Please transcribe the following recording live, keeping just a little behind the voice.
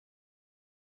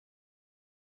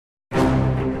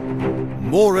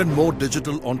More and more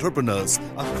digital entrepreneurs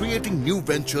are creating new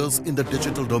ventures in the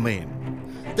digital domain.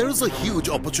 There is a huge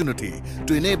opportunity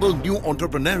to enable new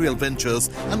entrepreneurial ventures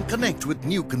and connect with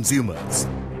new consumers.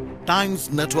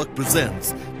 Times Network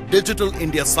presents Digital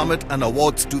India Summit and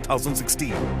Awards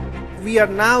 2016. We are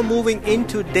now moving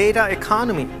into data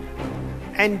economy.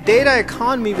 And data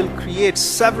economy will create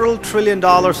several $1 trillion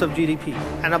of GDP.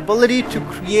 An ability to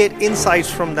create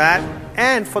insights from that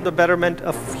and for the betterment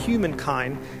of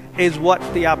humankind is what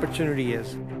the opportunity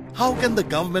is. How can the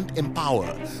government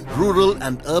empower rural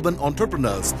and urban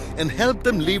entrepreneurs and help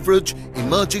them leverage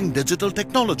emerging digital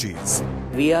technologies?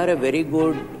 We are a very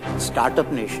good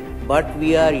startup nation, but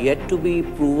we are yet to be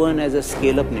proven as a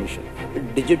scale-up nation.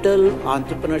 Digital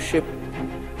entrepreneurship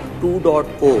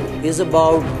 2.0 is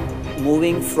about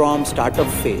moving from startup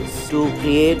phase to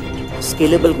create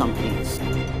scalable companies.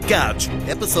 Catch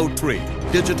Episode 3,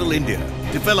 Digital India,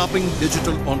 Developing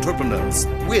Digital Entrepreneurs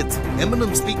with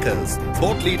eminent speakers,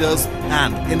 thought leaders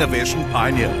and innovation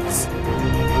pioneers.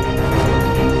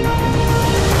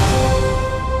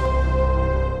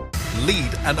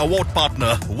 Lead and award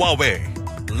partner Huawei.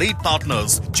 Lead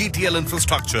partners GTL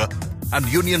Infrastructure and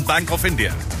Union Bank of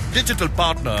India. Digital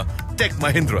partner Tech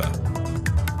Mahindra.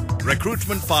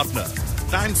 Recruitment partner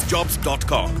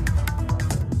timesjobs.com.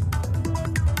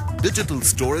 Digital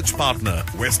storage partner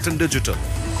Western Digital.